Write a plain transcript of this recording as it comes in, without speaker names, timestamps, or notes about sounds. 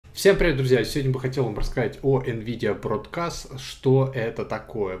Всем привет, друзья! Сегодня бы хотел вам рассказать о Nvidia Broadcast, что это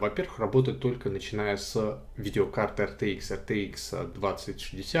такое. Во-первых, работает только начиная с видеокарт RTX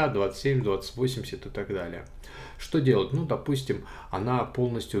 2060, 2070, 2080 и так далее. Что делать? Ну, допустим, она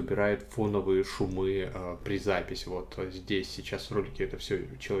полностью убирает фоновые шумы при записи. Вот здесь сейчас в ролике это все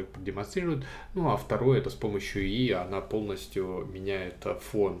человек продемонстрирует. Ну, а второе, это с помощью ИИ она полностью меняет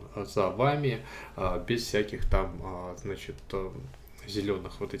фон за вами, без всяких там, значит,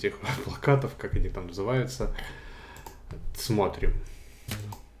 зеленых вот этих плакатов, как они там называются. Смотрим.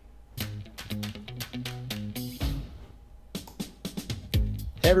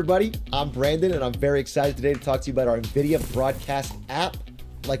 Hey everybody, I'm Brandon and I'm very excited today to talk to you about our Nvidia Broadcast app.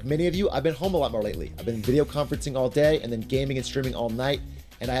 Like many of you, I've been home a lot more lately. I've been video conferencing all day and then gaming and streaming all night,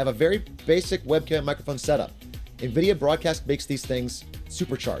 and I have a very basic webcam and microphone setup. Nvidia Broadcast makes these things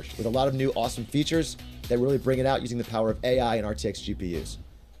supercharged with a lot of new awesome features that really bring it out using the power of AI and RTX GPUs.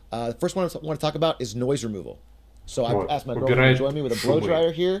 The first one I want to talk about is noise removal. So I've asked my girlfriend to join me with a blow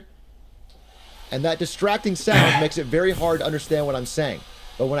dryer here, and that distracting sound makes it very hard to understand what I'm saying.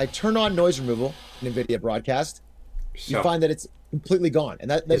 But when I turn on noise removal in NVIDIA Broadcast, you find that it's completely gone. And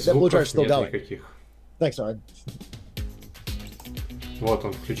that blow dryer is still going. Thanks, Aaron.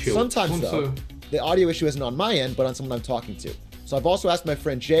 Sometimes, though, the audio issue isn't on my end, but on someone I'm talking to. So I've also asked my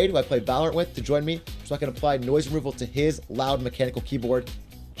friend Jade, who I play Valorant with, to join me so I can apply noise removal to his loud mechanical keyboard.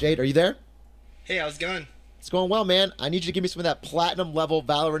 Jade, are you there? Hey, how's it going? It's going well, man. I need you to give me some of that platinum level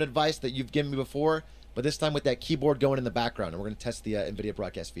Valorant advice that you've given me before, but this time with that keyboard going in the background, and we're going to test the NVIDIA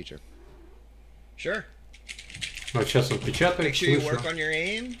Broadcast feature. Sure. Make sure you work on your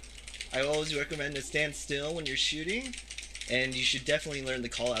aim. I always recommend to stand still when you're shooting, and you should definitely learn the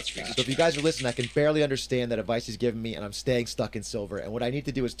callouts for each. So if you guys are listening, I can barely understand that advice he's giving me, and I'm staying stuck in silver. And what I need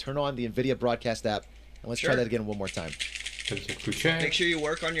to do is turn on the NVIDIA Broadcast app, and let's try that again one more time. Make sure you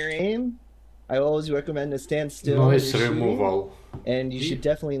work on your aim. I always recommend to stand still when you're shooting, and you should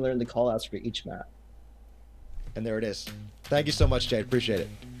definitely learn the callouts for each map. And there it is. Thank you so much, Jade. Appreciate it.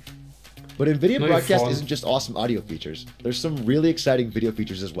 But NVIDIA Broadcast isn't just awesome audio features. There's some really exciting video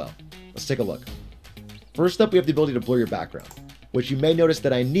features as well. Let's take a look. First up, we have the ability to blur your background, which you may notice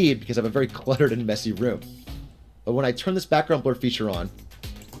that I need because I have a very cluttered and messy room. But when I turn this background blur feature on,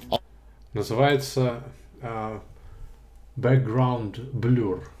 называется background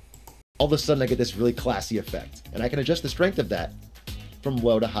blur. All of a sudden I get this really classy effect, and I can adjust the strength of that from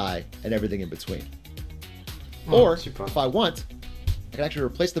low to high and everything in between. Or, if I want, I can actually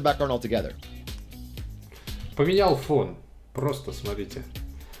replace the background altogether. Поменял фон. Просто смотрите.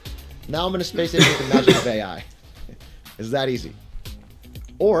 Now I'm in a space age with the magic of AI. It's that easy.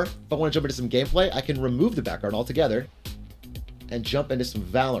 Or, if I want to jump into some gameplay, I can remove the background altogether and jump into some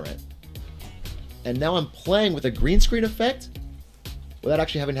Valorant. And now I'm playing with a green screen effect without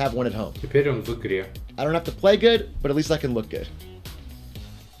actually having to have one at home. Теперь он в игре. I don't have to play good, but at least I can look good.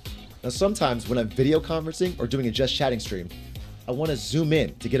 Now sometimes when I'm video conferencing or doing a just chatting stream, I want to zoom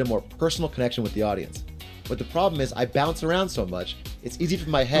in to get a more personal connection with the audience. But the problem is I bounce around so much, it's easy for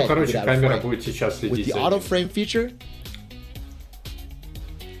my head to get out of frame. With the auto frame feature,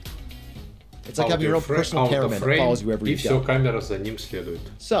 it's like having your own personal cameraman that follows you wherever you go.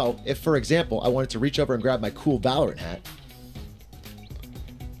 So, if for example, I wanted to reach over and grab my cool Valorant hat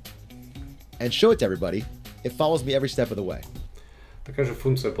and show it to everybody, it follows me every step of the way. Такая же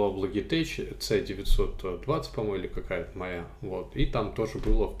функция была в Logitech C920, по-моему, или какая-то моя. Вот. И там тоже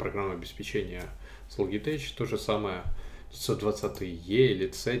было в программном обеспечении с Logitech то же самое 920E или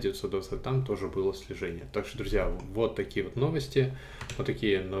C920, там тоже было слежение. Так что, друзья, вот такие вот новости, вот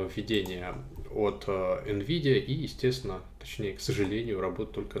такие нововведения от Nvidia и, естественно, точнее, к сожалению,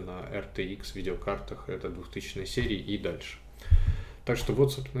 работает только на RTX видеокартах, это 2000 серии и дальше. Так что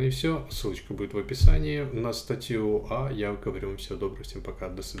вот, собственно, и все. Ссылочка будет в описании на статью. А я говорю вам всего доброго, всем пока,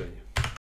 до свидания.